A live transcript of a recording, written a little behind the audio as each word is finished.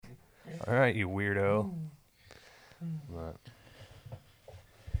All right, you weirdo. But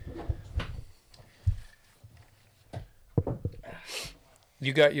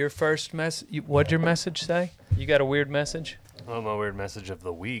You got your first message. What'd your message say? You got a weird message? well, my weird message of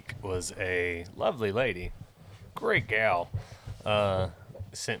the week was a lovely lady, great gal,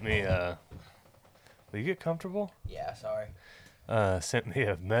 sent me a. Will you get comfortable? Yeah, sorry. Sent me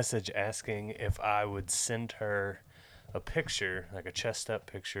a message asking if I would send her a picture, like a chest up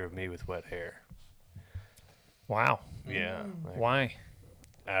picture of me with wet hair. Wow. Yeah. Like, Why?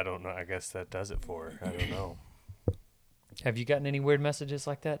 I don't know. I guess that does it for her. I don't know. Have you gotten any weird messages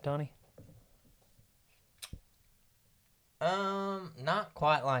like that, Donnie? Not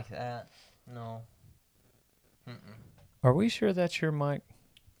quite like that. No. Are we sure that's your mic?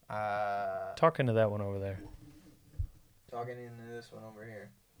 Uh, Talking to that one over there. talking into this one over here.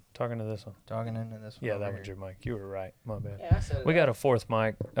 Talking to this one. Talking into this one. Yeah, over that one's here. your mic. You were right. My bad. Yeah, I said We got a fourth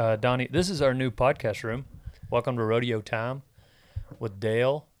mic. Donnie, this is our new podcast room. Welcome to Rodeo Time with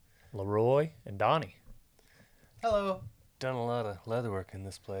Dale, Leroy, and Donnie. Hello. Done a lot of leather work in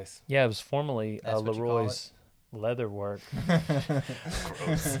this place. Yeah, it was formerly That's what you call Leroy's leather work.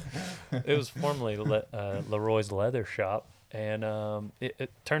 Gross. It was formerly Leroy's leather shop, and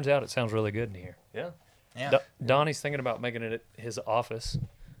it turns out it sounds really good in here. Yeah. Yeah. Donnie's thinking about making it his office.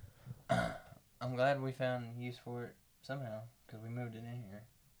 I'm glad we found use for it somehow because we moved it in here.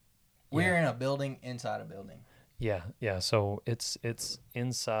 We're in a building inside a building. Yeah. So it's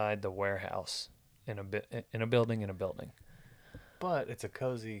inside the warehouse in a building in a building. But it's a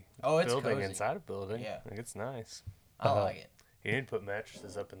cozy It's building cozy. inside a building. Yeah. Like, it's nice. I like it. You need to put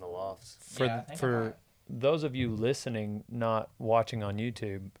mattresses up in the lofts. For Yeah, I think I for might. those of you listening, not watching on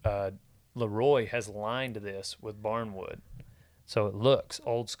YouTube, Leroy has lined this with barnwood, so it looks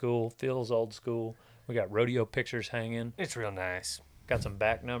old school, feels old school. We got rodeo pictures hanging. It's real nice. Got some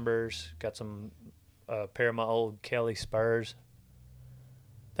back numbers. Got some pair of my old Kelly Spurs.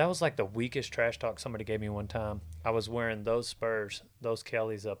 That was like the weakest trash talk somebody gave me one time. I was wearing those Spurs, those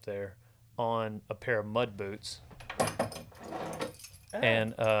Kellys up there, on a pair of mud boots.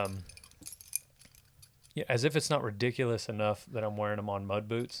 And yeah, as if it's not ridiculous enough that I'm wearing them on mud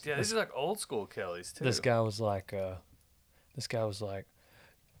boots. Yeah, these are like old school Kellys too. This guy was like,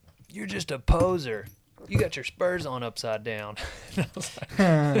 "You're just a poser. You got your Spurs on upside down." And I was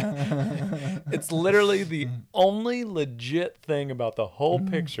like, it's literally the only legit thing about the whole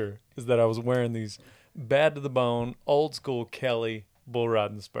picture is that I was wearing these bad to the bone, old school Kelly bull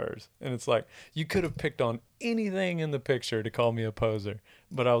riding Spurs. And it's like, you could have picked on anything in the picture to call me a poser,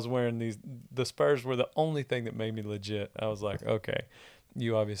 but I was wearing these. The Spurs were the only thing that made me legit. I was like, okay,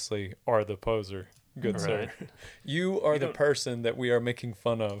 you obviously are the poser. Good sir. Right. You are You the don't- person that we are making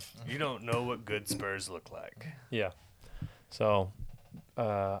fun of. You don't know what good Spurs look like. Yeah. So,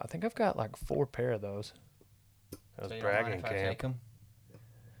 I think I've got like 4 pair of those. That was So you don't mind bragging if I camp. take 'em?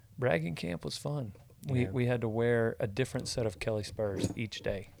 Bragging camp was fun. Yeah. We had to wear a different set of Kelly Spurs each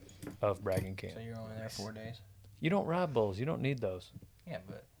day of bragging camp. So you're only there 4 days? You don't ride bulls. You don't need those. Yeah,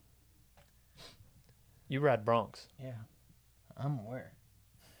 but You ride broncs. yeah, I'm aware.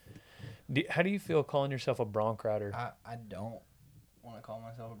 How do you feel calling yourself a bronc rider? I don't want to call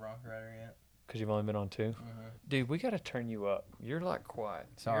myself a bronc rider yet. Because you've only been on 2? Mm-hmm. Dude, we got to turn you up. You're like quiet.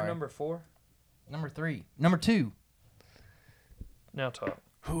 Sorry. You're number 4? Number 3. Number 2. Now talk.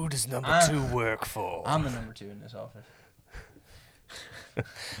 Who does number I- 2 work for? I'm the number 2 in this office.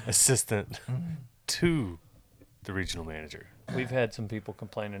 Assistant to the regional manager. We've had some people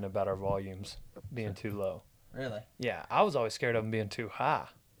complaining about our volumes being too low. Really? Yeah, I was always scared of them being too high.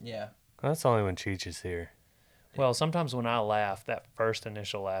 Yeah. That's only when Cheech is here. Well, sometimes when I laugh, that first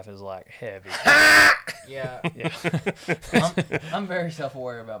initial laugh is like heavy. Yeah. Yeah. I'm very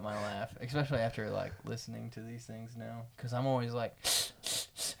self-aware about my laugh, especially after like listening to these things now, because I'm always like,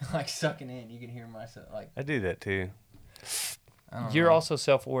 like sucking in. You can hear myself like. I do that too. I don't You're know. also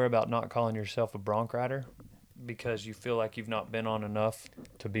self-aware about not calling yourself a bronc rider because you feel like you've not been on enough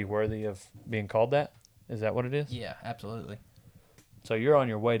to be worthy of being called that. Is that what it is? Yeah, absolutely. So you're on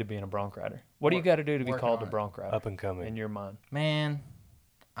your way to being a bronc rider. What do you Work- got to do to be working called on a it. bronc rider Up and coming. in your mind? Man,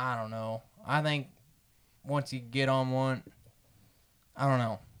 I don't know. I think once you get on one, I don't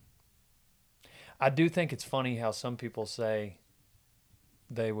know. I do think it's funny how some people say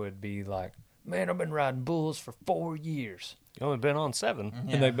they would be like, "Man, I've been riding bulls for 4 years." You only been on 7.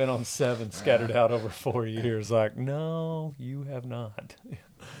 Yeah. And they've been on 7 scattered out over 4 years. Like, no, you have not.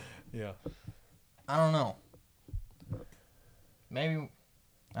 Yeah. I don't know. Maybe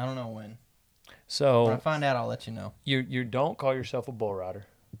I don't know when. When I So find out, I'll let you know. you don't call yourself a bull rider.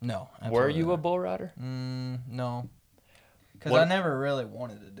 No. Were you absolutely a bull rider? not. No. Because I never really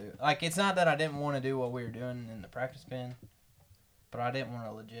wanted to do it. Like, it's not that I didn't want to do what we were doing in the practice pen, but I didn't want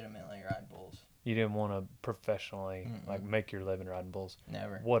to legitimately ride bulls. You didn't want to professionally, like, make your living riding bulls.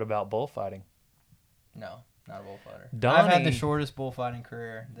 Never. What about bullfighting? No, not a bullfighter. Donnie, I've had the shortest bullfighting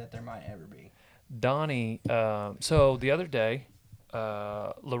career that there might ever be. Donnie, so the other day,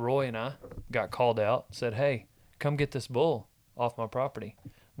 Leroy and I got called out, said, hey, come get this bull off my property.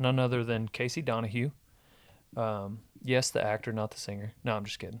 None other than Casey Donahue. Yes, the actor, not the singer. No, I'm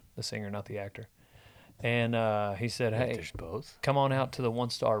just kidding. The singer, not the actor. And he said, hey, There's both. come on out to the One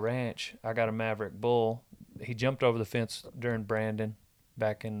Star Ranch. I got a Maverick bull. He jumped over the fence during Brandon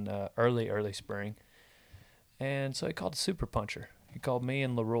back in early spring. And so he called a super puncher. He called me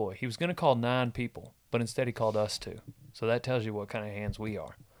and Leroy. He was going to call 9 people, but instead he called us 2. So that tells you what kind of hands we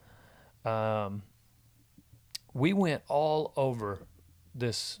are. We went all over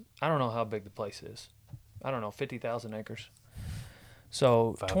this. I don't know how big the place is. I don't know, 50,000 acres.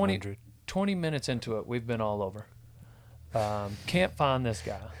 So 20 minutes into it, we've been all over. Can't find this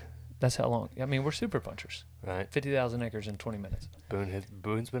guy. That's how long. I mean, we're super punchers. Right. 50,000 acres in 20 minutes.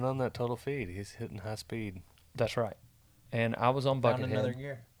 Boone's been on that total feed. He's hitting high speed. That's right. And I was on Found another Buckethead.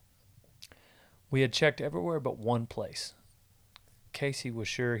 gear. We had checked everywhere but one place. Casey was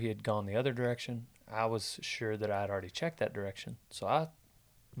sure he had gone the other direction. I was sure that I had already checked that direction. So I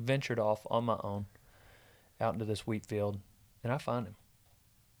ventured off on my own out into this wheat field, and I find him.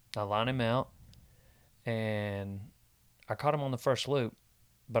 I line him out, and I caught him on the first loop,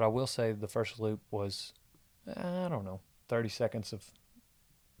 but I will say the first loop was, I don't know, 30 seconds of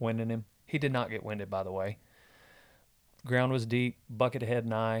winding him. He did not get winded, by the way. Ground was deep, Buckethead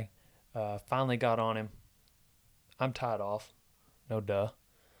and I finally got on him. I'm tied off, no duh.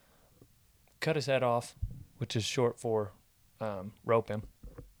 Cut his head off, which is short for rope him,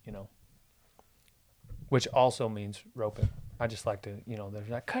 which also means rope him. I just like to, there's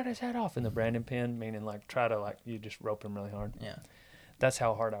like, cut his head off in the Brandon pen, meaning like try to like, you just rope him really hard. Yeah. That's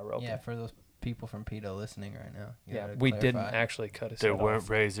how hard I rope him. Yeah, for those people from Peto listening right now. Yeah, we didn't actually cut his There head weren't off.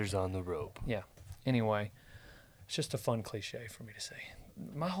 razors on the rope. Yeah. Anyway, it's just a fun cliche for me to say.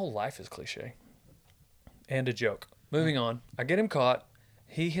 My whole life is cliche. And a joke. Moving on. I get him caught.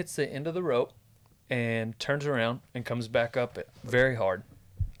 He hits the end of the rope and turns around and comes back up it very hard.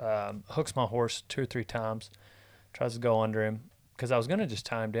 Hooks my horse 2 or 3 times. Tries to go under him. Because I was going to just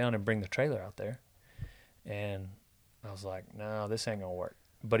tie him down and bring the trailer out there. And I was like, no, this ain't going to work.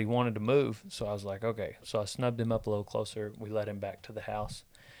 But he wanted to move. So I was like, okay. So I snubbed him up a little closer. We led him back to the house.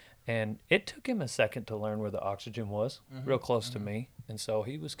 And it took him a second to learn where the oxygen was, real close to me. And so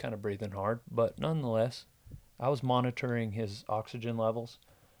he was kind of breathing hard. But nonetheless, I was monitoring his oxygen levels.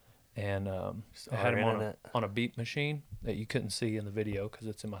 And I had him on a beep machine that you couldn't see in the video because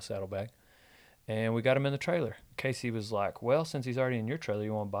it's in my saddlebag. And we got him in the trailer. Casey was like, well, since he's already in your trailer,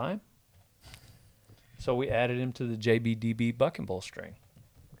 you want to buy him? So we added him to the JBDB bucking bull string.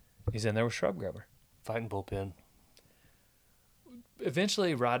 He's in there with Shrub Grubber. Fighting bullpen.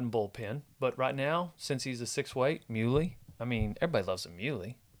 Eventually riding bullpen, but right now, since he's a 6-weight muley, I mean, everybody loves a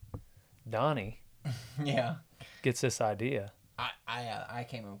muley. Donnie Yeah. gets this idea. I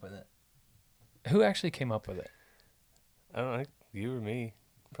came up with it. Who actually came up with it? I don't know. You or me.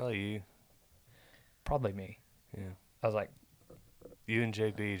 Probably you. Probably me. Yeah. I was like, You and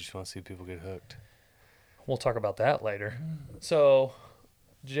JB just want to see people get hooked. we'll talk about that later. So,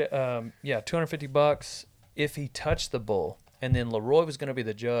 $250 if he touched the bull. And then Leroy was going to be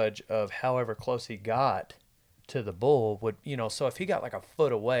the judge of however close he got to the bull. So if he got like a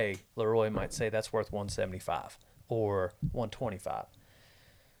foot away, Leroy might say that's worth $175 or $125.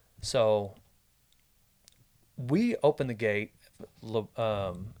 So we opened the gate.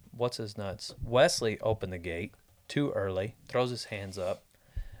 What's his nuts? Wesley opened the gate too early, throws his hands up,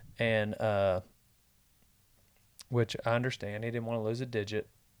 and which I understand. He didn't want to lose a digit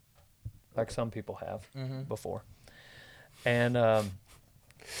like some people have before. And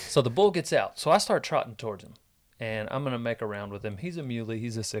so the bull gets out. So I start trotting towards him, and I'm going to make a round with him. He's a muley.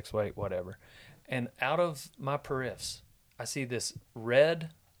 He's a 6-weight, whatever. And out of my periffs, I see this red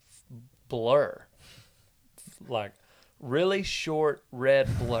blur, like really short red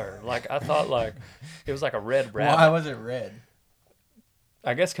blur. Like I thought like it was like a red rabbit. Why was it red?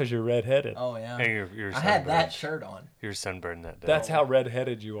 I guess because you're redheaded. Oh, yeah. Hey, you're I had that sunburned. shirt on. You're sunburned that day. That's how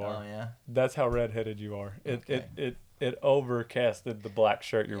redheaded you are. Oh, yeah. That's how redheaded you are. Okay. It overcasted the black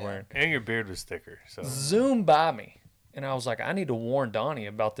shirt you're wearing. And your beard was thicker. So Zoomed by me, and I was like, I need to warn Donnie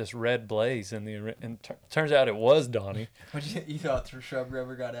about this red blaze. And turns out it was Donnie. You thought Shrub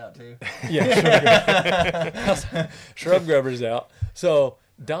Grubber got out too? Yeah, Shrub Grubber's out. So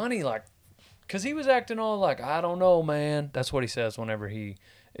Donnie like Because he was acting all like, I don't know, man. That's what he says whenever he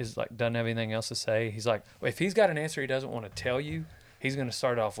is like, doesn't have anything else to say. He's like, if he's got an answer he doesn't want to tell you, he's going to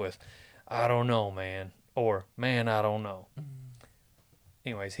start off with, I don't know, man. Or, man, I don't know.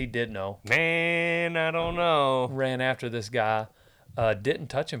 Anyways, he did know. Man, I don't know. Ran after this guy. Didn't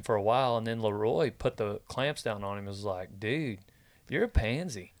touch him for a while. And then Leroy put the clamps down on him and was like, dude, you're a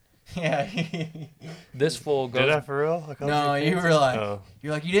pansy. Yeah. This fool goes. Did I for real? I called No, you fancy? were like, Oh.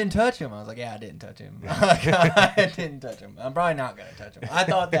 you're like, you didn't touch him. I was like, yeah, I didn't touch him. I didn't touch him. I'm probably not gonna touch him. I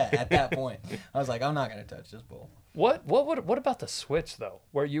thought that at that point. I was like, I'm not gonna touch this bull. What about the switch though,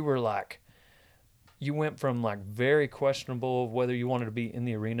 where you were like, you went from like very questionable of whether you wanted to be in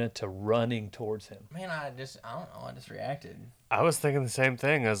the arena to running towards him. Man, I don't know. I just reacted. I was thinking the same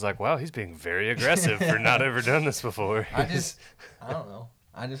thing. I was like, wow, he's being very aggressive for not ever done this before. I don't know.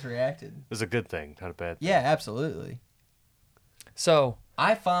 I just reacted. It was a good thing, not a bad thing. Yeah, absolutely. So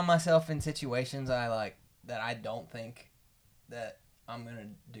I find myself in situations that I don't think that I'm gonna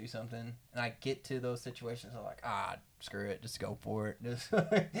do something, and I get to those situations. I'm like, screw it, just go for it,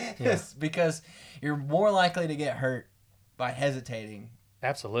 just because you're more likely to get hurt by hesitating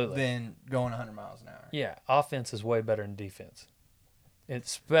absolutely. than going 100 miles an hour. Yeah, offense is way better than defense,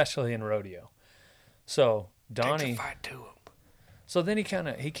 especially in rodeo. So Donnie, Fight to him. so then he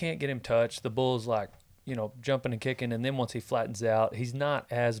can't get him touched. The bull's like, jumping and kicking, and then once he flattens out, he's not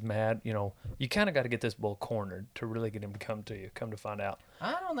as mad. You kind of got to get this bull cornered to really get him to come to you. Come to find out,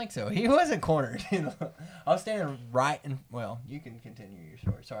 I don't think so. He wasn't cornered. I was standing right in. Well, you can continue your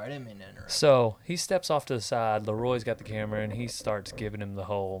story. Sorry, I didn't mean to interrupt. so he steps off to the side. Leroy's got the camera, and he starts giving him the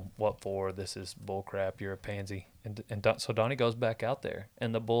whole "what for? This is bull crap. You're a pansy." So Donnie goes back out there,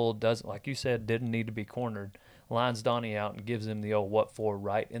 and the bull doesn't, like you said, didn't need to be cornered. Lines Donnie out and gives him the old "what for?"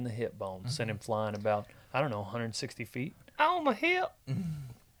 right in the hip bone, sent him flying about 160 feet. Oh, my hip.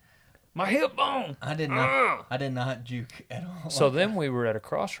 My hip bone. I did not juke at all. So then we were at a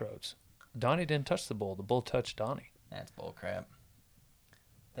crossroads. Donnie didn't touch the bull. The bull touched Donnie. That's bull crap.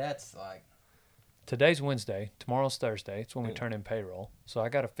 That's like, Today's Wednesday. Tomorrow's Thursday. It's when we turn in payroll. So I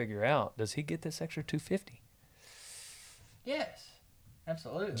got to figure out, does he get this extra $250? yes,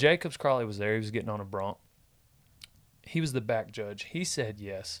 absolutely. Jacobs Crawley was there. He was getting on a bronc. He was the back judge. He said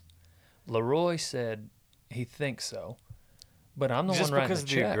yes. Leroy said he thinks so. But I'm the Just one writing because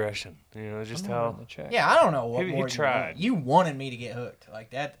the of the check. aggression. Just I'm the one how. writing the check. Yeah, I don't know what He more tried. You wanted me to get hooked like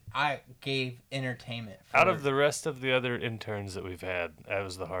that. I gave entertainment. Out of the rest of the other interns that we've had, that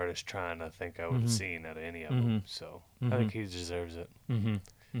was the hardest trying I think I would have seen out of any of them. So I think he deserves it. Mm-hmm.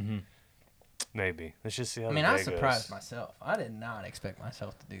 Mm-hmm. Maybe. Let's just see how I mean, the I day surprised goes. myself. I did not expect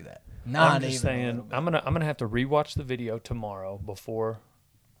myself to do that. Not I'm just even a saying, little bit. I'm gonna have to rewatch the video tomorrow before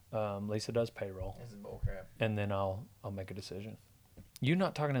Lisa does payroll, This is bullcrap. and then I'll make a decision. You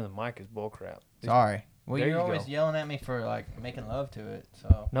not talking to the mic is bullcrap. Sorry. Well, There you're you always go. yelling at me for like making love to it.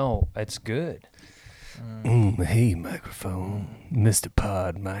 So No, it's good. Hey, microphone. Mr.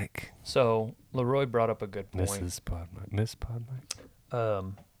 Pod Mike. So Leroy brought up a good point. Mrs. Pod Mike. Miss Pod Mike.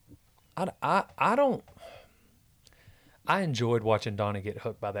 I don't. I enjoyed watching Donnie get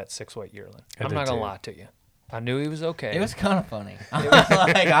hooked by that 6-weight yearling. I I'm did not gonna too. lie to you. I knew he was okay. it was kind of funny.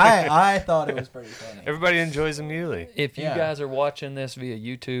 I thought it was pretty funny. Everybody enjoys a muley. If you Yeah. guys are watching this via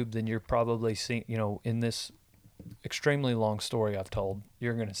YouTube, then you're probably seeing, in this extremely long story I've told,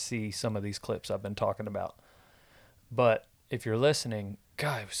 you're going to see some of these clips I've been talking about. But if you're listening,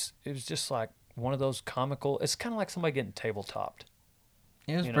 guys, it was just like one of those comical, it's kind of like somebody getting tabletopped.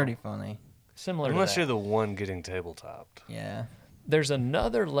 It was you know. pretty funny. Similar Unless to you're that. the one getting tabletopped. Yeah. There's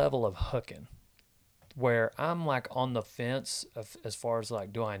another level of hooking where I'm like on the fence as far as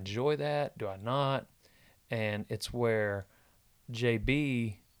like, do I enjoy that? Do I not? And it's where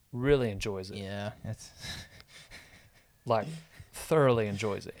JB really enjoys it. Yeah. It's Like thoroughly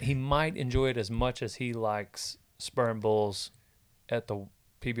enjoys it. He might enjoy it as much as he likes sperm bulls at the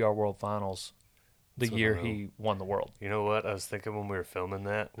PBR World Finals the That's what year I know. he won the world. You know what? I was thinking when we were filming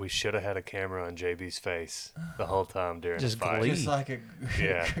that, we should have had a camera on JB's face the whole time during Just the fight. glee. just like a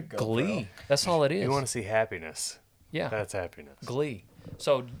Yeah. GoPro. Glee. That's all it is. You want to see happiness. Yeah. That's happiness. Glee.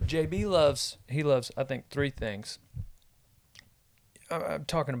 So JB loves I think 3 things. I'm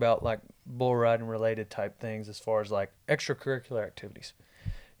talking about like bull riding related type things as far as like extracurricular activities.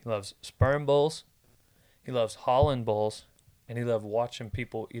 He loves sperm bulls, he loves hauling bulls, and he loves watching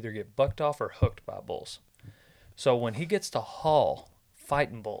people either get bucked off or hooked by bulls. So when he gets to haul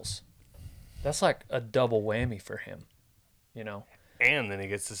fighting bulls, that's like a double whammy for him, And then he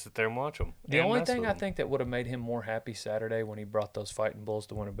gets to sit there and watch them. The only thing I think that would have made him more happy Saturday when he brought those fighting bulls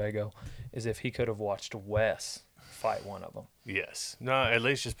to Winnebago is if he could have watched Wes fight one of them. Yes. No, at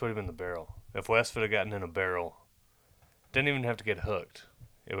least just put him in the barrel. If Wes would have gotten in a barrel, didn't even have to get hooked,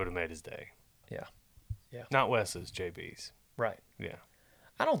 it would have made his day. Yeah. Yeah. Not Wes's, JB's. Right. Yeah.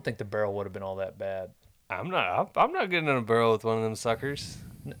 I don't think the barrel would have been all that bad. I'm not getting in a barrel with one of them suckers.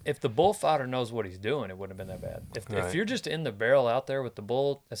 If the bullfighter knows what he's doing, it wouldn't have been that bad. If Right. you're just in the barrel out there with the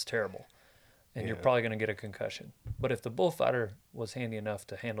bull, that's terrible. And you're Yeah. probably going to get a concussion. But if the bullfighter was handy enough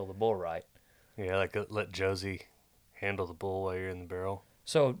to handle the bull right. Yeah, like let Josie handle the bull while you're in the barrel.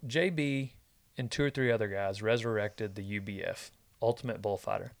 So JB and 2 or 3 other guys resurrected the UBF, Ultimate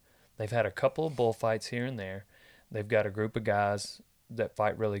Bullfighter. They've had a couple of bullfights here and there. They've got a group of guys that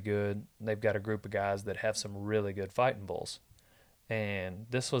fight really good. They've got a group of guys that have some really good fighting bulls. And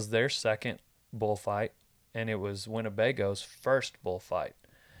this was their second bullfight, and it was Winnebago's first bullfight.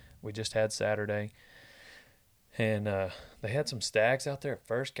 We just had Saturday. And they had some stags out there at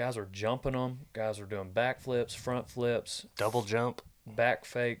first. Guys were jumping them. Guys were doing back flips, front flips, Double jump. back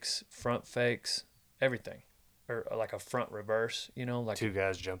fakes, front fakes, everything. Or like a front reverse, like 2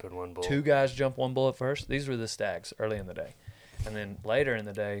 guys jumping one bull. 2 guys jump one bull at first. These were the stags early in the day. And then later in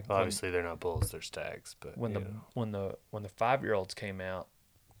the day, Well, obviously, they're not bulls; they're stags. But when you the know. when the 5-year-olds came out,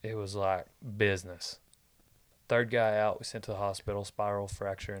 it was like business. Third guy out, we sent to the hospital, spiral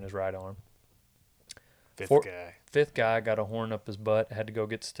fracture in his right arm. Fifth four- guy. 5th guy got a horn up his butt, had to go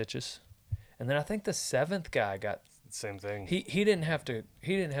get stitches. And then I think the 7th guy got Same thing. he didn't have to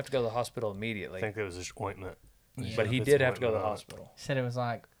go to the hospital immediately, I think there was just ointment. Yeah. but he It's did have to go to the ointment on it. hospital. Said it was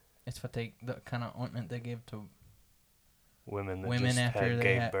like it's the kind of ointment they give to Women that women just after they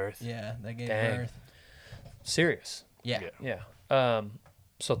gave birth. Yeah, they gave Dang. birth. Serious. Yeah. Yeah. Yeah.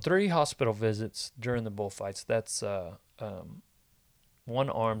 So 3 hospital visits during the bullfights. That's 1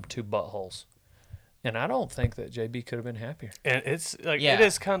 arm, 2 buttholes. And I don't think that JB could have been happier. And it's like Yeah. it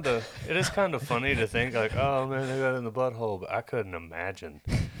is kind of funny to think like, oh man, they got it in the butthole, but I couldn't imagine.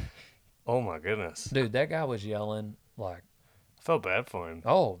 Oh my goodness, Dude, that guy was yelling like, I felt bad for him.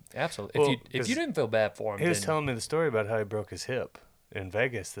 "Oh, absolutely!" Well, if 'cause you didn't feel bad for him, He was then telling me the story about how he broke his hip in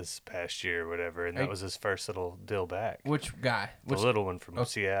Vegas this past year or whatever, and that was his first little deal back. Which guy? The Which little one from oh,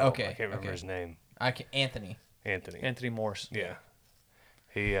 Seattle. okay, I can't remember okay. his name. Anthony. Anthony. Morse. Yeah.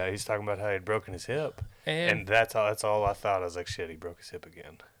 He's talking about how he'd broken his hip, And, and that's all I thought. I was like, shit, he broke his hip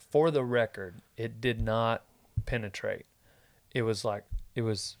again. for the record, it did not penetrate. It was like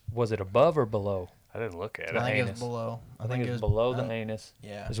was it above or below? I didn't look at I it. think it was anus. below. I think it was below the anus.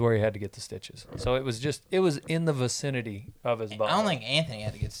 Yeah. Is where he had to get the stitches. So it was in the vicinity of his butt. I don't think Anthony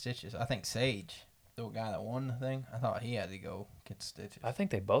had to get stitches. I think Sage, the guy that won the thing, I thought he had to go get stitches. I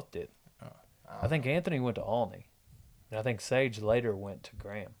think they both did. don't I think Anthony went to Alney, and I think Sage later went to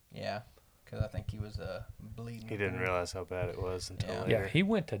Graham. Yeah, because I think he was bleeding. He didn't realize how bad it was until Yeah. later. Yeah, he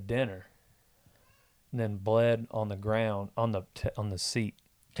went to dinner, and then bled on the ground on the seat.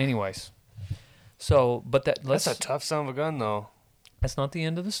 Anyways, so but That's a tough son of a gun, though. that's not the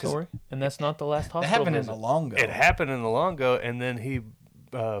end of the story, and that's not the last That hospital happened in visit. the long go. It happened in the long go, and then he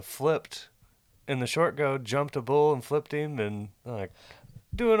flipped in the short go, jumped a bull and flipped him, and like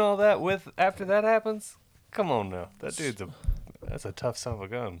doing all that with after that happens. Come on now, that's a tough son of a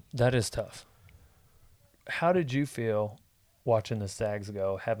gun. That is tough. How did you feel watching the Stags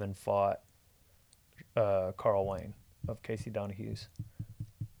go, having fought Carl Wayne of Casey Donahue's?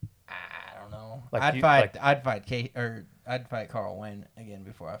 I don't know. Like I'd you- fight. like- I'd fight Carl Wayne again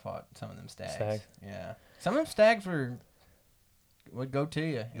before I fought some of them stags. Stags? Yeah, some of them stags would go to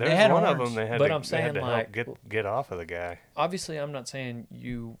you. There's They had one of horns. them they had But to, I'm they had saying, to like- help get off of the guy. Obviously, I'm not saying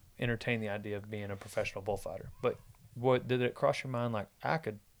you entertain the idea of being a professional bullfighter, but what did it cross your mind? Like I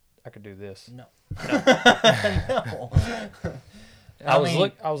could do this. No. No.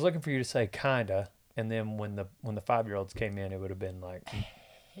 No. I was looking for you to say kinda, and then when the 5-year-olds came in, it would have been like,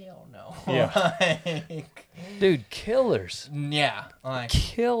 Hell no. Yeah. Like, dude, killers, yeah. Like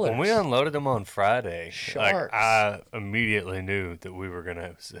killers. When we unloaded them on Friday, Sharks. like I immediately knew that we were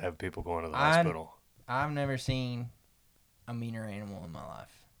gonna have people going to the hospital. I've never seen a meaner animal in my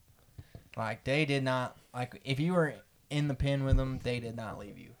life. Like they did not like if you were in the pen with them, they did not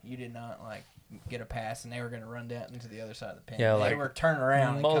leave you. You did not like get a pass, and they were gonna run down into the other side of the pen. Yeah, they like, wthe turn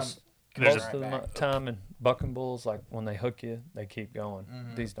around. most come most right of the back. time in bucking bulls, like when they hook you, they keep going.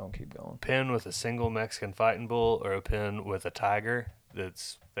 Mhm. These don't keep going. Pen with a single Mexican fighting bull or a pen with a tiger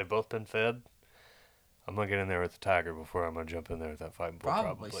they've both been fed. I'm gonna get in there with the tiger before I'm gonna jump in there with that fighting bull.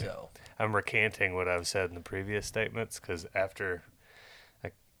 Probably so. I'm recanting what I've said in the previous statements because after,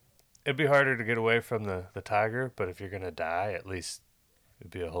 like, it'd be harder to get away from the tiger, but if you're gonna die, at least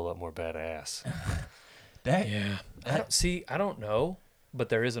it'd be a whole lot more badass. Dang. I don't know, but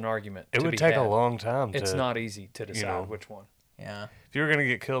there is an argument. It to would be take a had. long time. It's to, not easy to decide know. which one. Yeah. If you were gonna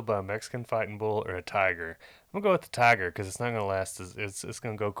get killed by a Mexican fighting bull or a tiger, I'm gonna go with the tiger because it's not gonna last. It's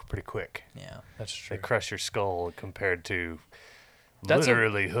gonna go pretty quick. Yeah. That's They true. crush your skull compared to That's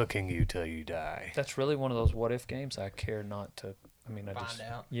literally hooking you till you die. That's really one of those what if games I care not to. I mean, I Find just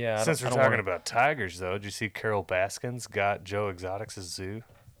out. yeah. I Since don't, we're I don't talking wanna, about tigers, though, did you see Carol Baskins got Joe Exotic's zoo?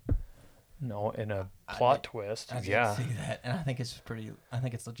 no, in a I plot did- twist. I did Yeah. see that, and I think it's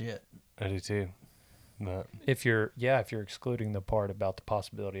legit. I do too. But If you're excluding the part about the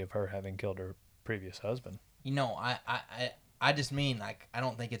possibility of her having killed her previous husband. You know, I just mean like I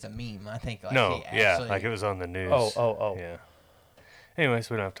don't think it's a meme. I think like no, he yeah, actually, like it was on the news. Oh. Yeah. Anyways,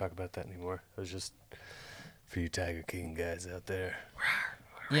 we don't have to talk about that anymore. It was just for you Tiger King guys out there.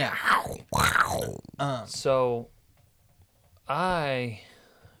 yeah. So,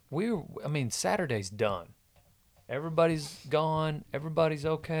 Saturday's done. Everybody's gone. Everybody's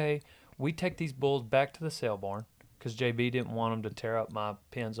okay. We take these bulls back to the sale barn because JB didn't want them to tear up my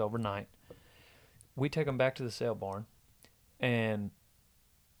pens overnight. We take them back to the sale barn, and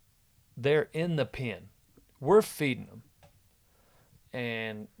they're in the pen. We're feeding them,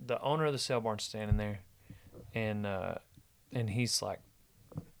 and the owner of the sale barn's standing there, and he's like,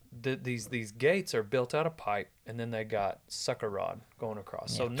 these gates are built out of pipe, and then they got sucker rod going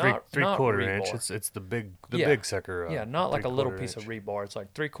across. So not Three-quarter rebar. inch. It's the big Yeah. big sucker rod. Yeah, not like a little 3/4 piece inch. of rebar. It's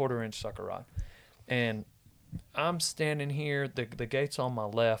like 3/4 inch sucker rod. And I'm standing here, the gate's on my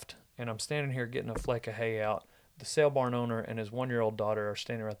left, and I'm standing here getting a flake of hay out. The sale barn owner and his 1-year-old daughter are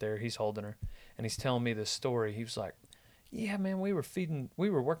standing right there. He's holding her, and he's telling me this story. He was like, "Yeah, man, we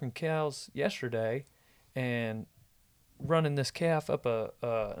were working cows yesterday, and running this calf up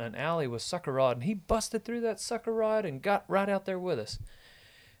an alley with sucker rod, and he busted through that sucker rod and got right out there with us."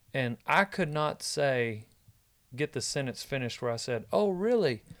 And I could not get the sentence finished where I said, "Oh,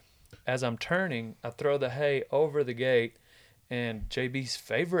 really?" As I'm turning, I throw the hay over the gate, and JB's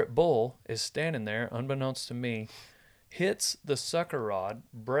favorite bull is standing there, unbeknownst to me, hits the sucker rod,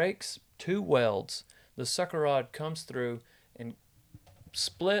 breaks 2 welds. The sucker rod comes through and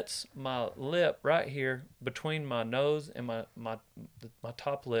splits my lip right here between my nose and my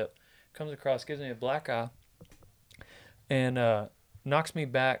top lip. Comes across, gives me a black eye, and knocks me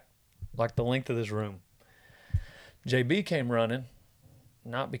back like the length of this room. JB came running,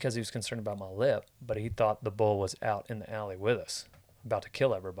 not because he was concerned about my lip, but he thought the bull was out in the alley with us, about to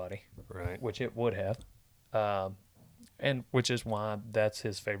kill everybody, Right. which it would have, and which is why that's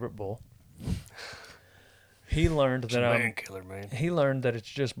his favorite bull. He learned It's a that man killer, man. he learned that it's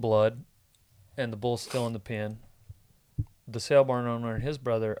just blood, and the bull's still in the pen. The sale barn owner and his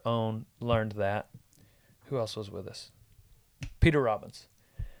brother learned that. Who else was with us? Peter Robbins.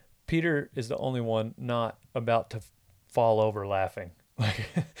 Peter is the only one not about to fall over laughing. Like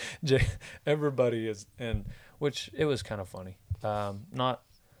everybody is, and which it was kind of funny. Not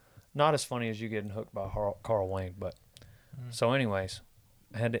as funny as you getting hooked by Carl Wayne, but so anyways,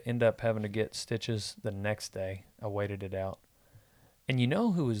 I had to end up having to get stitches the next day. I waited it out. And you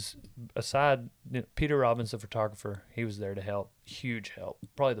know who was, aside, Peter Robbins, the photographer, he was there to help. Huge help.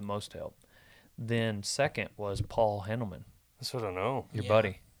 Probably the most help. Then second was Paul Hendelman, That's what I know. your Yeah.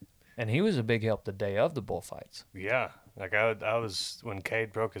 buddy. And he was a big help the day of the bullfights. Yeah. Like I was when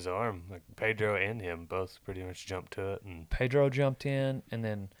Cade broke his arm. Like Pedro and him both pretty much jumped to it, and Pedro jumped in, and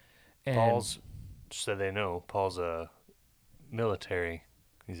then Paul's. So they know Paul's a military.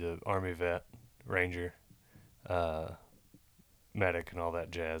 He's a Army vet, Ranger, medic, and all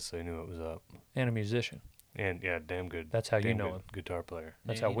that jazz. So he knew it was up. and a musician. And yeah, damn good. That's how you damn know good him. Guitar player.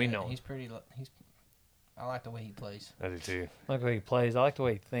 That's Dude, how we know him. He's pretty. I like the way he plays. I do too. I like the way he plays. I like the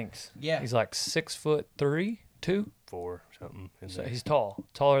way he thinks. Yeah. He's like 6'3", 2. 4 something. In So there. he's tall,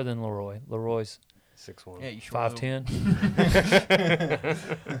 taller than Leroy. Leroy's 6'1". Yeah, you should 5'10".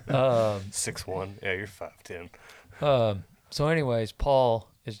 6'1". Yeah, you're 5'10". So anyways, Paul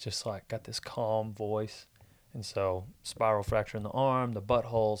is just like got this calm voice, and so spiral fracture in the arm, the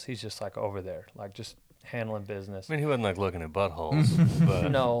buttholes. He's just like over there, like just handling business. I mean, he wasn't like looking at buttholes, but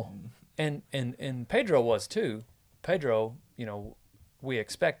No, and Pedro was too. Pedro, we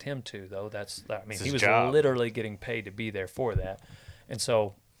expect him to though. It's he his was job. literally getting paid to be there for that, and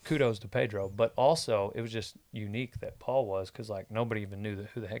so kudos to Pedro. But also, it was just unique that Paul was, because like nobody even knew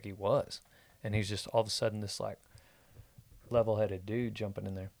who the heck he was, and he's just all of a sudden this like level-headed dude jumping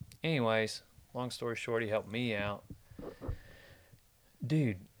in there. Anyways, long story short, he helped me out,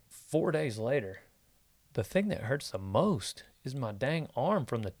 dude. 4 days later, the thing that hurts the most is my dang arm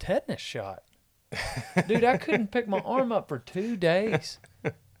from the tetanus shot. Dude, I couldn't pick my arm up for 2 days.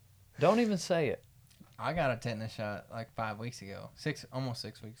 Don't even say it. I got a tetanus shot like 5 weeks ago. Almost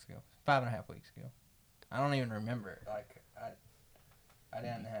 6 weeks ago. 5.5 weeks ago. I don't even remember it. Like I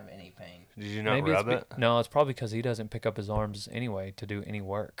didn't have any pain. Did you not Maybe rub it's it? no, it's probably because he doesn't pick up his arms anyway to do any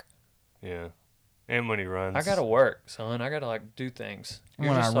work. Yeah. And when he runs. I gotta work, son. I gotta like do things. When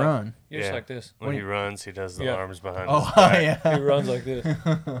I just run. You're just Yeah. like this. When he runs, he does the Yeah. arms behind Oh, his back. yeah. He runs like this,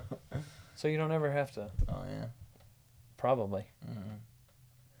 so you don't ever have to. Oh, yeah. Probably. Mm-hmm.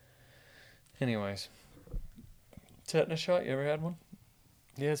 Anyways, tetanus shot. You ever had one?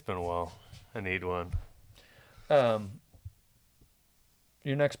 Yeah, it's been a while. I need one.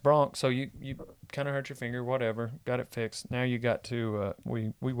 Your next bronch. So you kind of hurt your finger. Whatever. Got it fixed. Now you got to.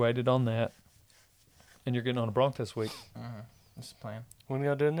 We waited on that, and you're getting on a bronch this week, Mm-hmm. What's the plan? When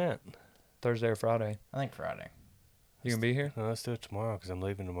y'all doing that? Thursday or Friday. I think Friday. You gonna be here? No, let's do it tomorrow because I'm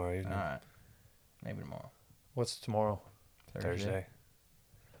leaving tomorrow evening. All right. Maybe tomorrow. What's tomorrow? Thursday.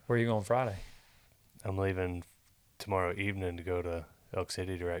 Where are you going Friday? I'm leaving tomorrow evening to go to Elk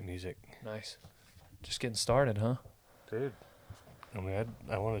City to write music. Nice. Just getting started, huh? Dude. I mean,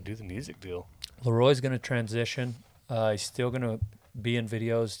 I want to do the music deal. Leroy's gonna transition. He's still gonna be in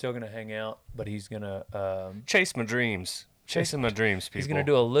videos, still gonna hang out, but he's gonna Chase my dreams. Chasing my dreams, people. he's gonna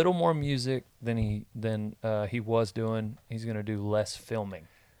do a little more music than he was doing. He's gonna do less filming.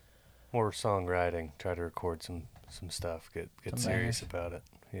 more songwriting. Try to record some stuff. Get Some serious bangers. about it.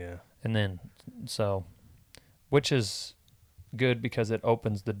 Yeah. And then, which is good because it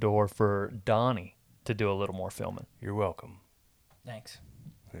opens the door for Donnie to do a little more filming. You're welcome. Thanks.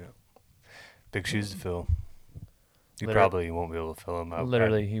 Big shoes to fill. You Literally- probably won't be able to fill them.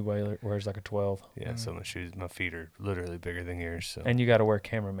 Literally, he wears like a 12. Yeah, so my shoes, my feet are literally bigger than yours. So And you got to wear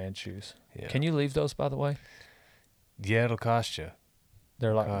cameraman shoes. yeah. Can you leave those, by the way? Yeah, it'll cost you.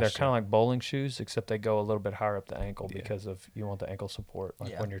 They're Gotcha. kind of like bowling shoes, except they go a little bit higher up the ankle Yeah. because of you want the ankle support,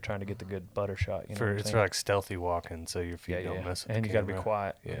 like Yeah. when you're trying to get the good butter shot. You know, what I'm It's saying? for like stealthy walking, so your feet don't mess with and the you got to be camera.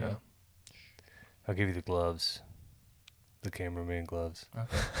 quiet. Yeah. You know? I'll give you the gloves, the cameraman gloves.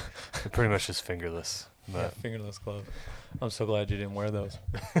 Okay. They're pretty much just fingerless. Yeah, But fingerless glove. I'm so glad you didn't wear those.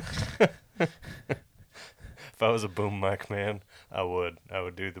 if I was a boom mic man, I would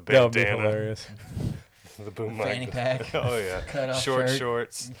do the That would be bandana, hilarious. the boom Fanny mic. pack. Oh yeah, Cut off short shirt.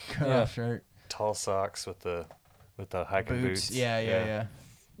 shorts, Cut Yeah. off shirt. tall socks with the hiking boots. Yeah.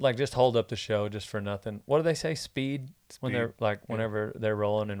 Like just hold up the show just for nothing. What do they say? Speed when they're like whenever they're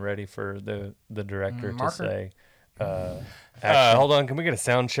rolling and ready for the director to Marker. say. Action. Hold on, can we get a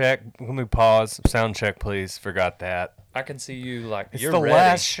sound check? Can we pause? Sound check, please. Forgot that. I can see you like It's you're the ready.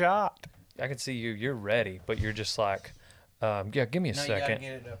 last shot. I can see you. You're ready, but you're just like, yeah. Give me a No, you gotta second.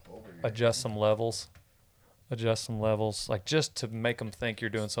 get it up over your Adjust some levels. Like just to make them think you're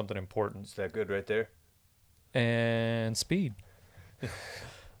doing something important. Is that good right there? And speed.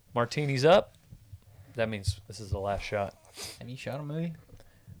 Martini's up. That means this is the last shot. Have you shot a movie?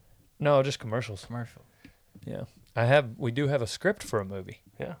 No, just commercials. Commercial. Yeah. We do have a script for a movie.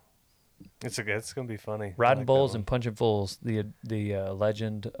 Yeah. It's gonna be funny. I Riding like that Bulls one. and Punching Fools, the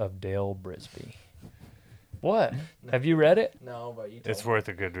Legend of Dale Brisby. What? Have you read it? No, but you. It's worth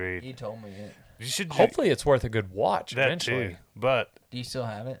a good read. You told me it. You should Hopefully it's worth a good watch that eventually. too. But Do you still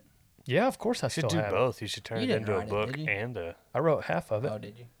have it? Yeah, of course I you should still do have it. both. You should turn You it didn't into a write it, book did you? and a. I wrote half of it. Oh,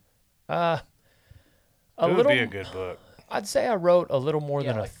 did you? A It would little be a good book. I'd say I wrote a little more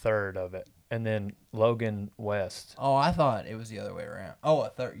Yeah, than a like- third of it. And then Logan West. Oh, I thought it was the other way around. Oh, a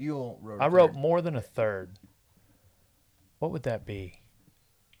third. You wrote. I wrote more than a third. What would that be?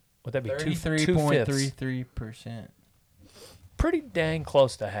 Would that be 33.33%. Pretty dang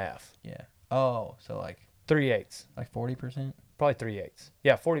close to half. Yeah. Oh, so like 3/8. 40%. Probably 3/8.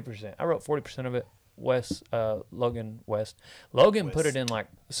 Yeah, 40%. I wrote 40% of it. Logan West. Logan put it in like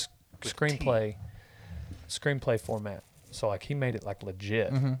screenplay format. So like he made it like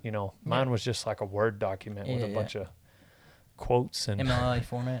legit. Mhm. You know, mine was just like a Word document with a Yeah. bunch of quotes and MLA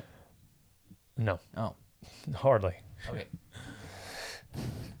format. no, Oh, hardly. okay.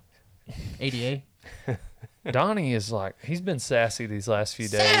 ADA. Donnie is like he's been sassy these last few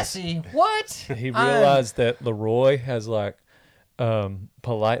days. Sassy. What? He realized that Leroy has like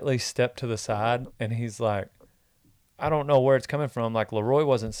politely stepped to the side and he's like, I don't know where it's coming from. Like Leroy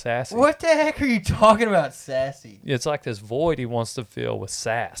wasn't sassy. What the heck are you talking about, sassy? It's like this void he wants to fill with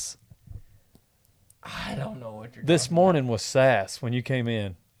sass. I don't know what you're. This talking morning was sass when you came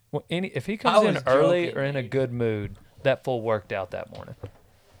in. Well, if he I comes in was early joking, or in a dude. good mood, that fool worked out that morning.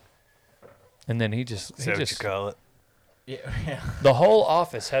 And then he Is just that what you call it? Yeah. the whole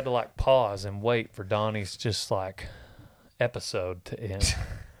office had to like pause and wait for Donnie's just like episode to end.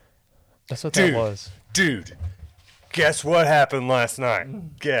 That's what Dude. that was. Dude, guess what happened last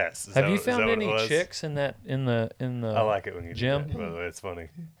night? Guess. Is Have that you what- is that found what any it was? chicks in that in the I like it when you Gym? do that, by the way. It's funny.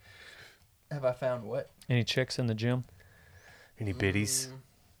 Have I found what? any chicks in the gym? Any biddies?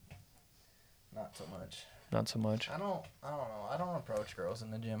 Not so much. Not so much. I don't know. I don't approach girls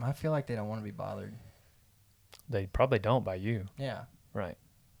in the gym. I feel like they don't want to be bothered. They probably don't by you. Yeah. Right.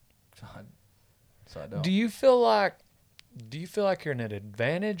 So I don't. Do you feel like you're in an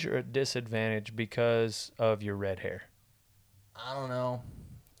advantage or a disadvantage because of your red hair? I don't know.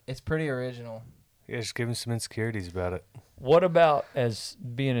 It's pretty original. Yeah, just give him some insecurities about it. What about as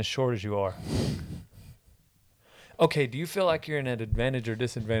being as short as you are? Okay, do you feel like you're in an advantage or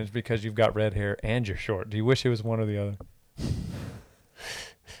disadvantage because you've got red hair and you're short? Do you wish it was one or the other?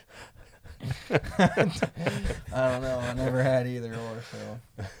 I don't know. I never had either or.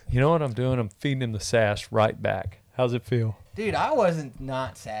 So, You know what I'm doing? I'm feeding him the sass right back. How's it feel? dude, I wasn't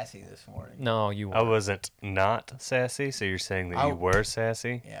not sassy this morning. No, you I weren't. wasn't not sassy, so you're saying that you were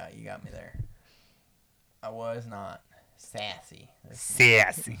sassy? Yeah, you got me there. I was not sassy.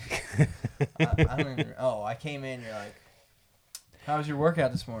 Sassy. I don't even, I came in. You're like, "How was your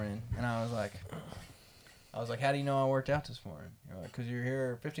workout this morning?" And I was like, "How do you know I worked out this morning?" You're like, "Cause you're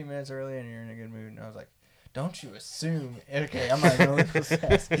here 15 minutes early and you're in a good mood." And I was like, "Don't you assume?" Okay, I'm not gonna look so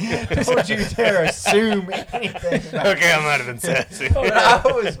sassy. Don't you dare assume anything. About Okay, I might have been sassy. But I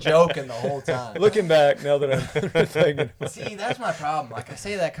was joking the whole time. Looking back now that I'm thinking. See, that's my problem. Like, I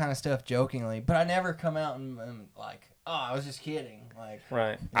say that kind of stuff jokingly, but I never come out and like, "Oh, I was just kidding." Like,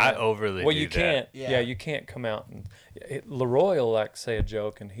 Right. I overly Well, do you that. can't. Yeah. Yeah, you can't come out and Leroy will like say a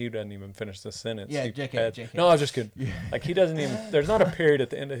joke and he doesn't even finish the sentence. Yeah, He JK, JK. No, I was just kidding. Like he doesn't even. There's not a period at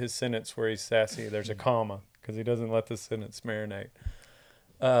the end of his sentence where he's sassy. There's a comma because he doesn't let the sentence marinate.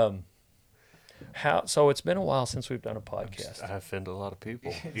 So it's been a while since we've done a podcast. I offend a lot of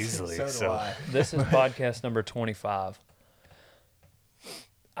people easily. so do I. This is podcast number 25.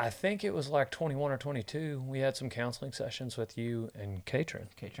 I think it was like 21 or 22. We had some counseling sessions with you and Katrin.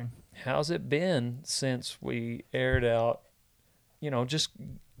 Katrin. How's it been since we aired out, just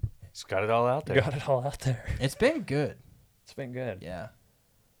Just got it all out there. got it all out there? It's been good. It's been good. Yeah.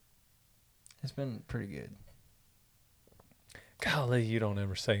 It's been pretty good. Golly, you don't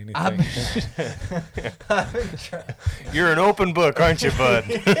ever say anything. I've been trying. You're an open book, aren't you, bud?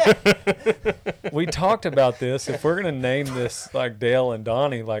 We talked about this. If we're going to name this like Dale and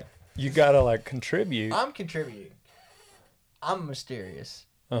Donnie, like you got to like contribute. I'm contributing. I'm mysterious.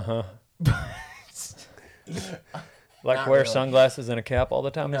 Uh-huh. Not Like wear really. sunglasses and a cap all the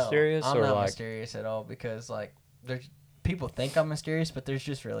time, No, mysterious? I'm or not like mysterious at all because like there's people think I'm mysterious, but there's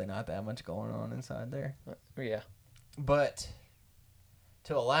just really not that much going on inside there. Yeah. But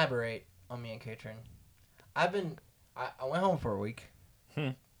to elaborate on me and Katrin, I went home for a week.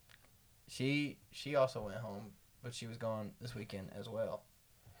 She also went home, but she was gone this weekend as well.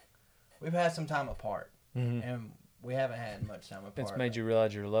 We've had some time apart, and we haven't had much time apart. It's made you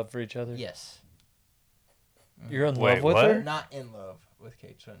realize your love for each other? Yes. You're in Wait, love with what? her? Not in love with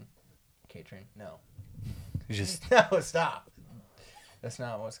Katrin. Katrin, no. You just No, stop. That's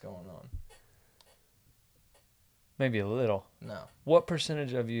not what's going on. Maybe a little. No. What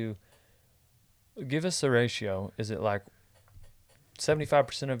percentage of you, give us the ratio. Is it like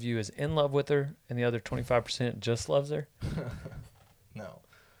 75% of you is in love with her and the other 25% just loves her? No.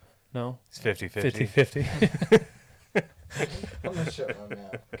 No? it's 50-50. 50-50. I'm going to shut my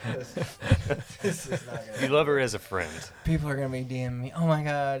mouth. This is not going to You love her as a friend. People are going to be DMing me, "Oh my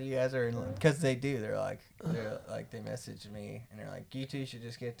God, you guys are in love." Because they do. They're like, they message me and they're like, "You two should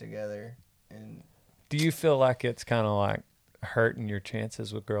just get together." And Do you feel like it's kind of like hurting your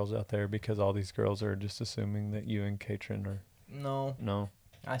chances with girls out there because all these girls are just assuming that you and Katrin are... no, No.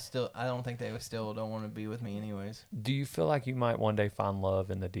 I don't think they still don't want to be with me anyways. Do you feel like you might one day find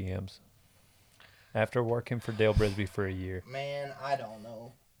love in the DMs? After working for Dale Brisby for a year. Man, I don't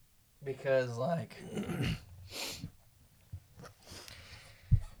know. Because, like,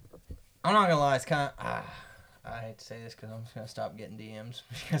 I'm not going to lie, it's kind of, I hate to say this because I'm just going to stop getting DMs.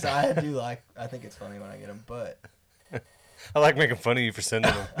 Because I think it's funny when I get them, but. I like making fun of you for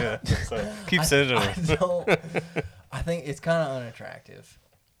sending them. Yeah, so keep sending them. I think it's kind of unattractive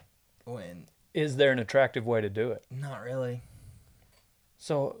when. Is there an attractive way to do it? Not really.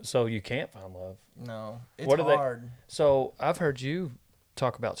 So you can't find love. No. It's What are they- hard. So I've heard you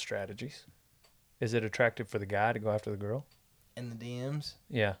talk about strategies. Is it attractive for the guy to go after the girl? In the DMs,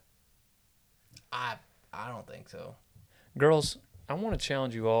 Yeah. I don't think so. Girls, I want to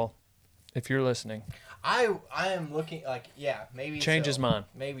challenge you all. If you're listening, I am looking like, yeah, maybe change so. his mind.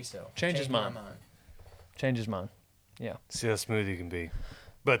 Maybe so. Change his my mind. Change his mind. Yeah. See how smooth you can be,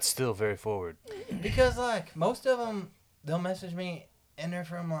 but still very forward. Because like most of them, they'll message me and they're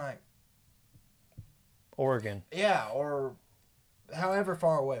from like, Oregon. yeah, or however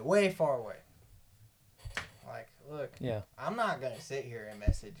far away, way far away. Like look, Yeah. I'm not going to sit here and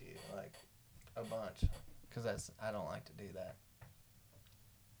message you, like, a bunch. Because I don't like to do that.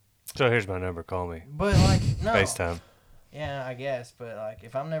 So here's my number. Call me. But, like, no. FaceTime. Yeah, I guess. But, like,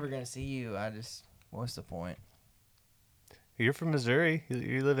 if I'm never going to see you, what's the point? You're from Missouri.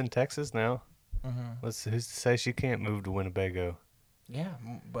 You live in Texas now. Mm-hmm. Who's to say she can't move to Winnebago? Yeah,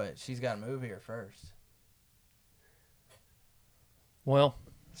 but she's got to move here first. Well,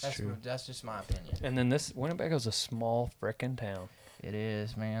 That's just my opinion. and then Winnebago's a small frickin' town. It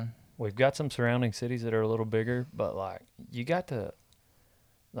is, man. We've got some surrounding cities that are a little bigger, but you got to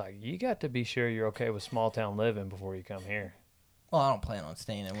be sure you're okay with small town living before you come here. Well, I don't plan on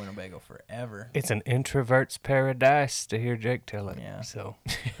staying in Winnebago forever. It's an introvert's paradise to hear Jake tell it. Yeah. So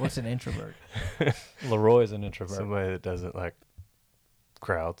What's an introvert? Leroy's an introvert. somebody that doesn't like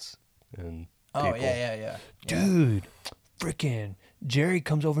crowds and Oh, people. yeah. Dude, frickin' Jerry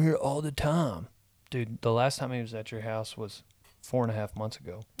comes over here all the time. Dude, the last time he was at your house was 4.5 months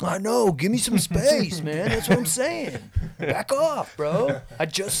ago. I know. Give me some space, man. That's what I'm saying. Back off, bro. I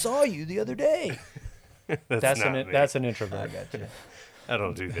just saw you the other day. That's not me. That's an I introvert. got you. I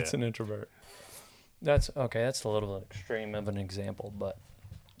don't do That's that. an introvert. That's okay. That's a little extreme of an example, but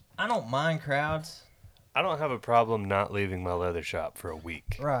I don't mind crowds. I don't have a problem not leaving my leather shop for a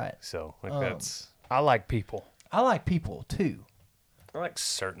week. Right. So like Um, that's I like people. I like people, too. I like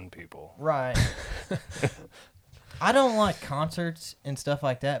certain people. Right. I don't like concerts and stuff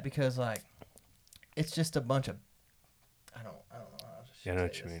like that because, like, it's just a bunch of... I don't know how to You know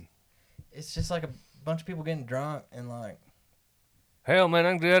what say you this. mean? It's just like a bunch of people getting drunk and, like... Hell, man,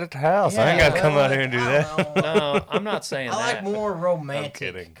 I can do that at the house. I ain't got to come out here and do I that. don't know. No, I'm not saying I that. like more kidding.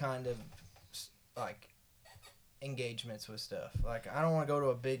 romantic kind of, like, engagements with stuff. Like, I don't want to go to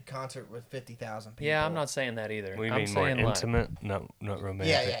a big concert with 50,000 people. Yeah, I'm not saying that either. We I'm mean more saying intimate, not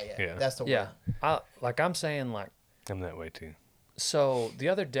romantic. Yeah. That's the word. Yeah, I'm saying I'm that way too. so the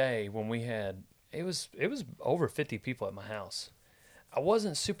other day when we had it was over 50 people at my house. I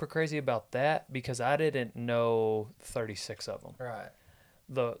wasn't super crazy about that because I didn't know 36 of them. Right.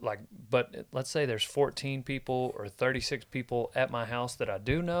 But let's say there's 14 people or 36 people at my house that I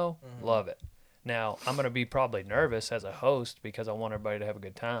do know. Mm-hmm. Love it. Now I'm gonna be probably nervous as a host because I want everybody to have a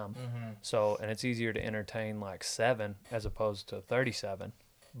good time. Mm-hmm. So, and it's easier to entertain like 7 as opposed to 37.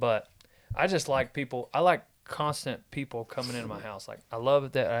 But I just like people. I like constant people coming into my house. Like I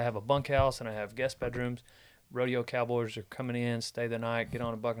love that I have a bunkhouse and I have guest bedrooms. Rodeo cowboys are coming in, stay the night, get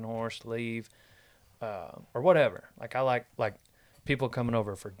on a bucking horse, leave, or whatever. Like I like people coming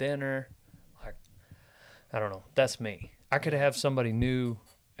over for dinner. Like I don't know. That's me. I could have somebody new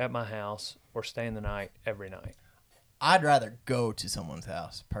at my house or staying the night every night. I'd rather go to someone's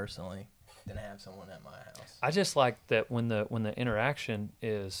house personally than have someone at my house. I just like that when the interaction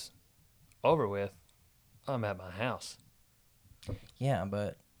is over with, I'm at my house. Yeah,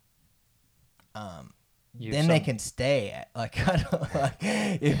 but You then some- they can stay at I don't like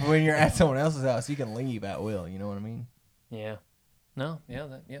if when you're at someone else's house you can leave at will. You know what I mean? Yeah. No. Yeah.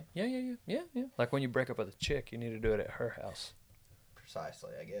 Yeah. Like when you break up with a chick, you need to do it at her house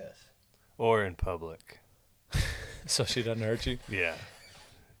Precisely, I guess. Or in public. so she doesn't hurt you. Yeah.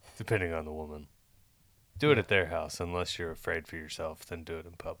 Depending on the woman. Do it at their house unless you're afraid for yourself, then do it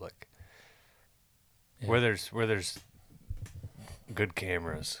in public. Yeah. Where there's good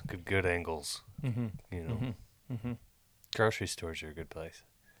cameras, good angles, Mm-hmm. you know. Mm-hmm. Grocery stores are a good place.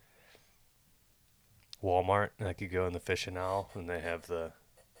 Walmart, like you go in the fishing aisle and they have the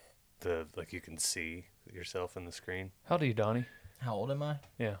like you can see yourself in the screen. How old are you, Donnie? How old am I?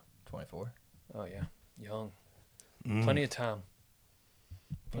 Yeah. 24. Oh yeah. Young. Mm. Plenty of time.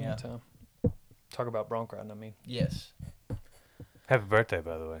 Plenty Yeah. of time. Talk about bronc riding. I mean. Yes. Happy birthday,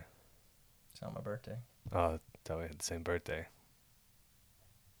 by the way. It's not my birthday. Oh, I thought we had the same birthday.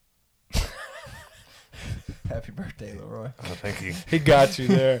 Happy birthday, Leroy. Oh, thank you. He got you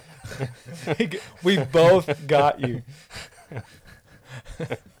there. We both got you.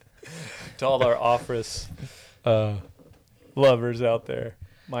 To all our Office lovers out there,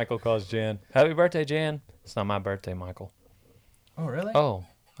 Michael calls Jan. Happy birthday, Jan. It's not my birthday, Michael. Oh, really? Oh,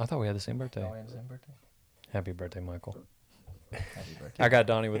 I thought we had the same birthday. Oh, we have the same birthday. Happy birthday, Michael. Happy birthday. I got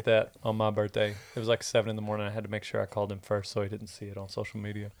Donnie with that on my birthday. It was like 7 a.m. I had to make sure I called him first so he didn't see it on social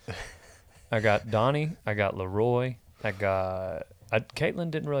media. I got Donnie. I got Leroy.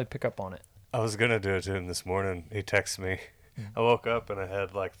 Caitlin didn't really pick up on it. I was going to do it to him this morning. He texted me. I woke up and I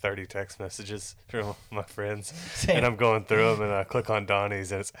had like 30 text messages from my friends. Same. And I'm going through them and I click on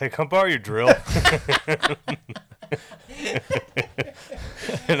Donnie's and it's, hey, come borrow your drill.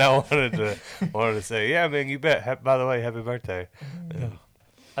 And I wanted to say, yeah, man, you bet. By the way, happy birthday. And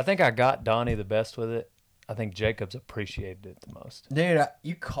I think I got Donnie the best with it. I think Jacobs appreciated it the most. Dude,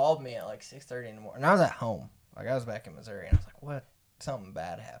 you called me at like 6:30 in the morning. And I was at home. Like, I was back in Missouri. And I was like, what? Something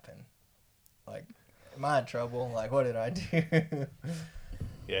bad happened. Like, am I in trouble? Like, what did I do?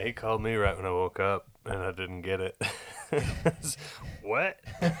 Yeah, he called me right when I woke up, and I didn't get it. What?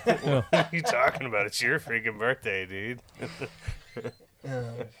 What are you talking about? It's your freaking birthday, dude.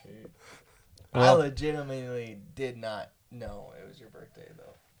 Oh, shoot. I Well- legitimately did not know it was your birthday,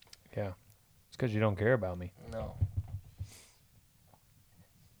 though. Yeah. It's because you don't care about me. No.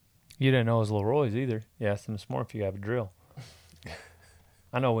 You didn't know it was Leroy's either. You asked him this morning if you have a drill.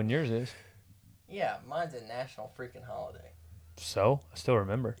 I know when yours is. Yeah, mine's a national freaking holiday. So, I still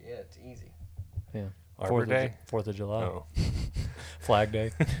remember. Yeah, it's easy. Yeah. Arbor Day? 4th of July. Oh. Flag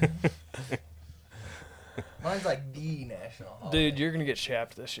Day. Mine's like the national holiday. Dude, you're going to get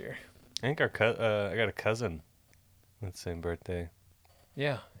chapped this year. I think I got a cousin with the same birthday.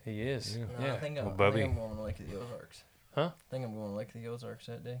 Yeah, he is. Yeah. No, Yeah. I think Well, I'm Bubby. going to Lake of the Ozarks. Huh? I think I'm going to Lake of the Ozarks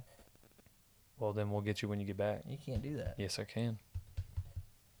that day. Well, then we'll get you when you get back. You can't do that. Yes, I can.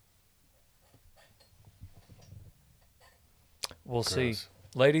 We'll see. Gross.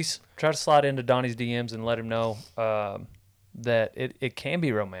 Ladies, try to slide into Donnie's DMs and let him know that it can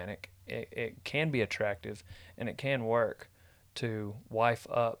be romantic, it can be attractive, and it can work to wife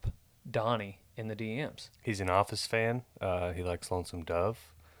up Donnie in the DMs. He's an Office fan. He likes Lonesome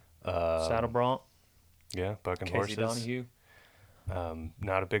Dove. Saddle Bronc, Yeah, Bucking Casey Horses. Donahue.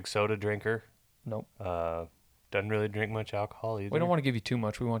 Not a big soda drinker. Nope. Doesn't really drink much alcohol either. We don't want to give you too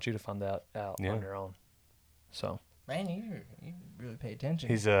much. We want you to find that out Yeah. on your own. So, Man, you really pay attention.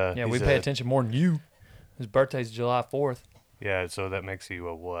 He's yeah, we pay attention more than you. His birthday's July 4th. Yeah, so that makes you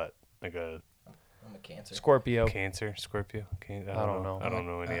a what? Like a I'm a Cancer. Scorpio Cancer, Scorpio? I don't know. I don't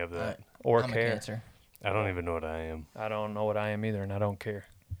know any of that. or I'm a care. Cancer. I don't even know what I am. I don't know what I am either, and I don't care.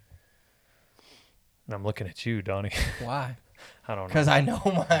 And I'm looking at you, Donnie. Why? I don't know. Because I know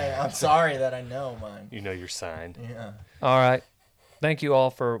mine. I'm sorry that I know mine. You know your sign. Yeah. All right. Thank you all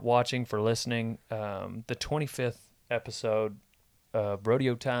for watching, for listening. The 25th episode of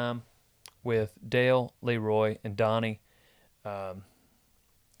Rodeo Time with Dale, Leroy, and Donnie.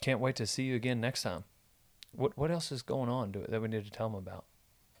 Can't wait to see you again next time. What else is going on that we need to tell them about?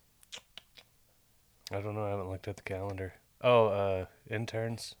 I don't know. I haven't looked at the calendar. Oh,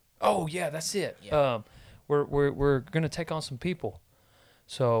 interns. Oh yeah, that's it. Yeah. We're gonna take on some people.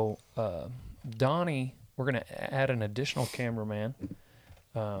 So Donnie, we're gonna add an additional cameraman.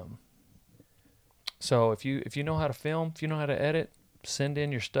 So if you know how to film, if you know how to edit, send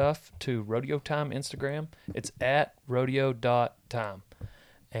in your stuff to Rodeo Time Instagram. It's at rodeo.time.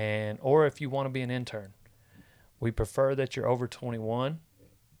 Or if you want to be an intern, we prefer that you're over 21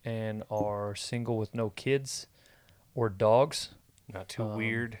 and are single with no kids or dogs. Not too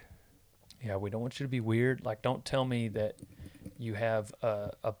weird. Yeah, we don't want you to be weird. Like, don't tell me that you have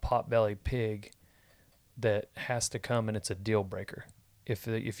a potbelly pig that has to come and it's a deal breaker. If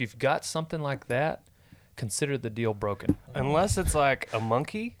you've got something like that, consider the deal broken. Unless it's like a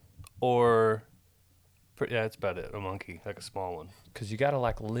monkey or... Yeah, that's about it. A monkey, like a small one. Because you got to,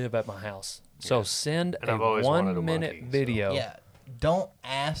 like, live at my house. So Yeah. send And a I've always wanted a 1 minute monkey, so- video. Yeah. Don't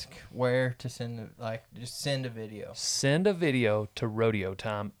ask where to send just send a video. Send a video to Rodeo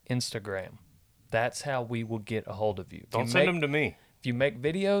Time Instagram. That's how we will get a hold of you. Don't send them to me. If you make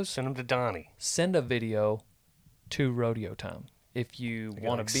videos, Send them to Donnie. send a video to Rodeo Time. If you I got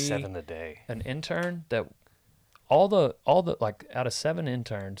want like to be 7 a day. an intern, that all the like out of 7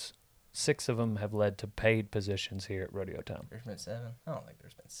 interns, 6 of them have led to paid positions here at Rodeo Time. There's been 7. I don't think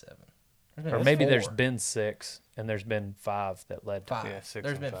there's been 7. Or maybe there's 4. been 6 and there's been 5 that led to 5. Yeah, 6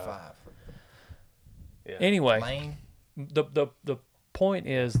 There's and been 5. 5. Yeah. Anyway, Lane. the point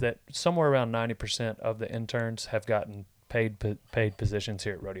is that somewhere around 90% of the interns have gotten paid positions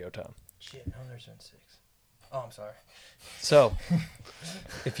here at Rodeo Time. Shit, no, there's been 6. Oh, I'm sorry. So,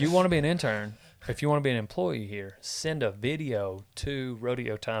 if you want to be an intern, if you want to be an employee here, send a video to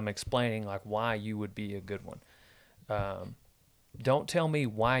Rodeo Time explaining like why you would be a good one. Don't tell me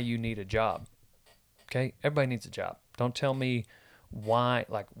why you need a job. Okay, everybody needs a job. Don't tell me why.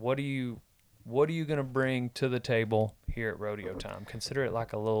 Like, what are you gonna bring to the table here at Rodeo Time? Consider it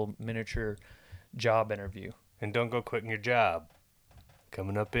like a little miniature job interview. And don't go quitting your job.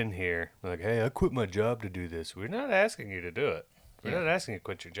 Coming up in here, like, hey, I quit my job to do this. We're not asking you to do it. We're not asking you to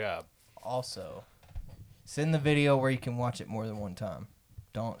quit your job. Also, send the video where you can watch it more than one time.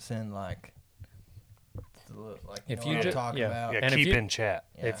 Don't send like If know you what ju- I'm talking yeah. about. Yeah, And if keep you- in chat.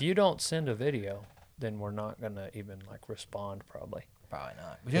 Yeah, If you don't send a video, then we're not gonna even like respond probably. probably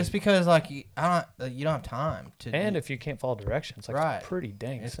not. But just because like you don't have time to. And if you can't follow directions, like Right. it's pretty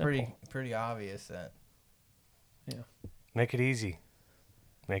dang it's simple. pretty obvious that Make it easy.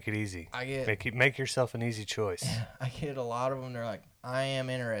 Make it easy. I get Make yourself an easy choice. I get a lot of them. They're like, I am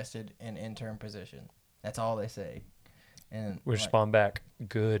interested in intern position. That's all they say. And We respond back,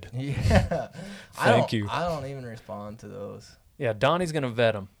 good. yeah. Thank you. I don't even respond to those. Yeah, Donnie's going to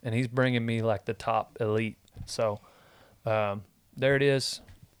vet them, and he's bringing me like the top elite. So there it is.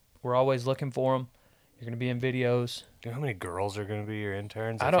 We're always looking for them. You're going to be in videos. Do you know how many girls are going to be your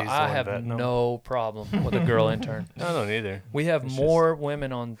interns? I if don't. he's the I one have vetting them? no problem with a girl intern. I don't either. We have It's more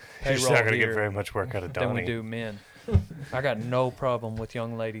women on You're just payroll not going to get here very much work out of Donnie. than we do men. I got no problem with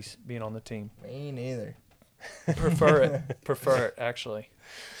young ladies being on the team. Me neither. Prefer it actually.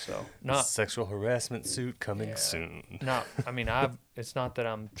 So not Sexual harassment suit coming Yeah. soon. not. I mean, it's not that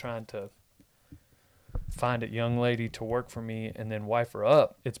I'm trying to find a young lady to work for me and then wife her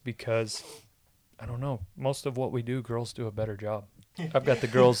up. It's because I don't know. Most of what we do, girls do a better job. I've got the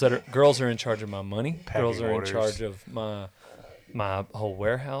girls are in charge of my money. Packing Girls are orders. in charge of my whole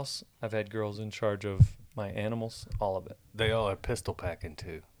warehouse. I've had girls in charge of my animals, all of it. They all are pistol packing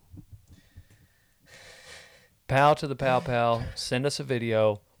too. Pal to the pal. Send us a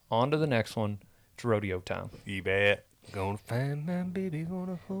video. On to the next one. It's rodeo time. You bet. Gonna find my baby,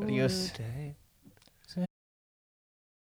 gonna hold Adios. her tight.